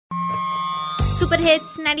Super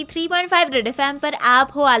hits 93.5 red FM पर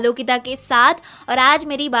आप हो आलोकिता के साथ। और आज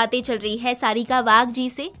मेरी बातें चल रही है सारिका वाघ जी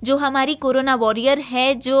से, जो हमारी कोरोना वॉरियर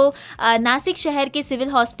है, जो नासिक शहर के सिविल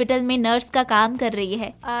हॉस्पिटल में नर्स का काम कर रही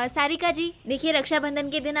है। सारिका जी, देखिए रक्षाबंधन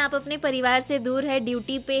के दिन आप अपने परिवार से दूर है,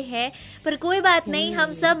 ड्यूटी पे है, पर कोई बात नहीं,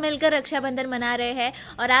 हम सब मिलकर रक्षाबंधन मना रहे हैं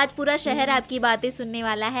और आज पूरा शहर आपकी बातें सुनने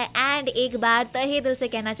वाला है। एंड एक बार तहे दिल से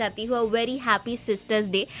कहना चाहती हूँ वेरी हैप्पी सिस्टर्स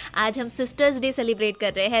डे। आज हम सिस्टर्स डे सेलिब्रेट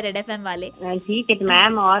कर रहे हैं रेड एफएम वाले। ठीक है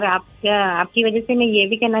मैम, और आपकी वजह से मैं ये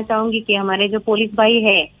भी कहना चाहूंगी कि हमारे जो पुलिस भाई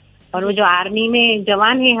है और वो जो आर्मी में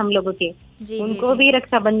जवान है हम लोगों के, उनको भी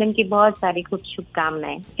रक्षाबंधन की बहुत सारी कुछ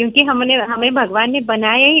शुभकामनाएं, क्योंकि हमें भगवान ने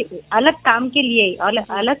बनाया ही अलग काम के लिए और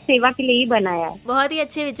अलग सेवा के लिए ही बनाया है। बहुत ही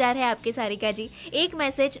अच्छे विचार है आपके सारिका जी। एक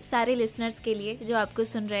मैसेज सारे लिसनर्स के लिए जो आपको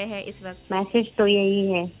सुन रहे हैं इस वक्त। मैसेज तो यही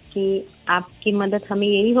है कि आपकी मदद हमें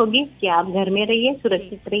यही होगी कि आप घर में रहिए,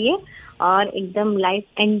 सुरक्षित रहिए और एकदम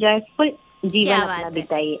लाइफ एंजॉयफुल जीवन अपना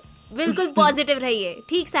बिताइए। बिल्कुल पॉजिटिव रहिए,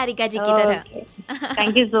 ठीक सारिका जी की तरह।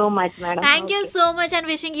 Thank you so much madam. Thank you so much and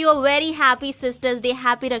wishing you a very happy sisters day.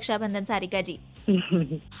 Happy Rakshabandhan Sarika जी।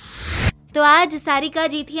 तो आज सारिका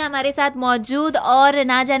जी थी हमारे साथ मौजूद और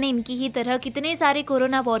ना जाने इनकी ही तरह कितने सारे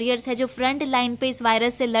कोरोना वॉरियर्स हैं जो फ्रंट लाइन पे इस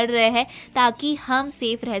वायरस से लड़ रहे हैं ताकि हम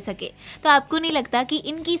सेफ रह सके। तो आपको नहीं लगता कि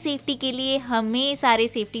इनकी सेफ्टी के लिए हमें सारे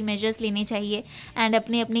सेफ्टी मेजर्स लेने चाहिए एंड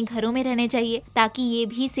अपने अपने घरों में रहने चाहिए ताकि ये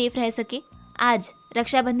भी सेफ रह सके। आज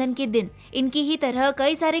रक्षाबंधन के दिन इनकी ही तरह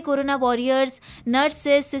कई सारे कोरोना वॉरियर्स,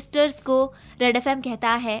 नर्सेस, सिस्टर्स को रेड एफएम कहता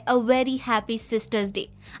है a very happy sisters day.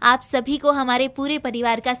 आप सभी को हमारे पूरे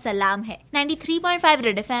परिवार का सलाम है। 93.5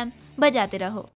 रेड एफएम बजाते रहो।